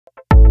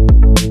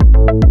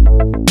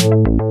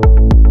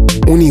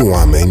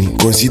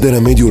consideră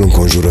mediul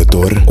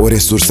înconjurător o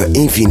resursă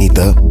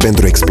infinită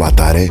pentru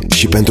exploatare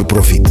și pentru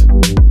profit.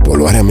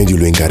 Poluarea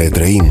mediului în care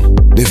trăim,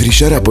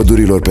 defrișarea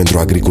pădurilor pentru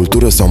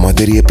agricultură sau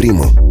materie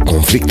primă,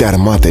 conflicte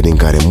armate din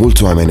care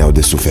mulți oameni au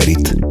de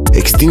suferit,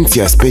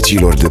 extincția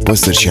speciilor de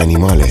păsări și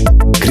animale,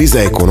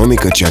 criza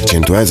economică ce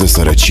accentuează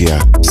sărăcia,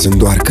 sunt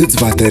doar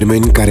câțiva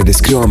termeni care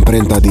descriu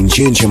amprenta din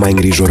ce în ce mai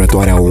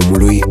îngrijorătoare a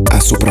omului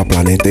asupra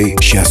planetei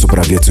și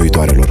asupra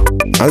viețuitoarelor.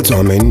 Alți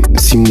oameni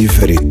simt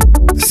diferit.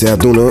 Se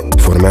adună,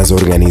 formează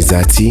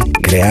organizații,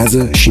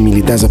 creează și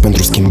militează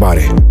pentru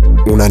schimbare.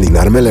 Una din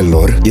armele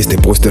lor este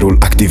posterul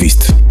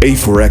activist.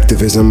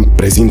 Art4Activism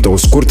prezintă o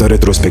scurtă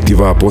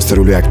retrospectivă a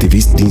posterului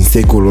activist din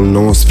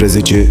secolul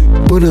XIX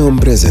până în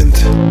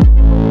prezent.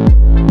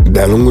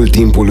 De-a lungul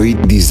timpului,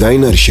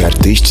 designeri și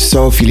artiști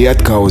s-au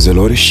afiliat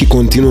cauzelor și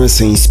continuă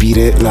să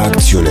inspire la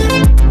acțiune.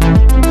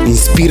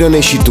 Inspiră-ne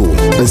și tu!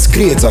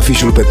 Înscrieți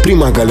afișul pe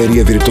prima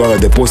galerie virtuală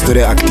de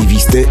postere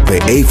activiste pe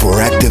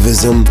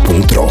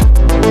art4activism.ro.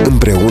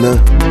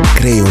 Împreună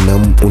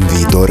creionăm un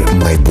viitor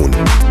mai bun.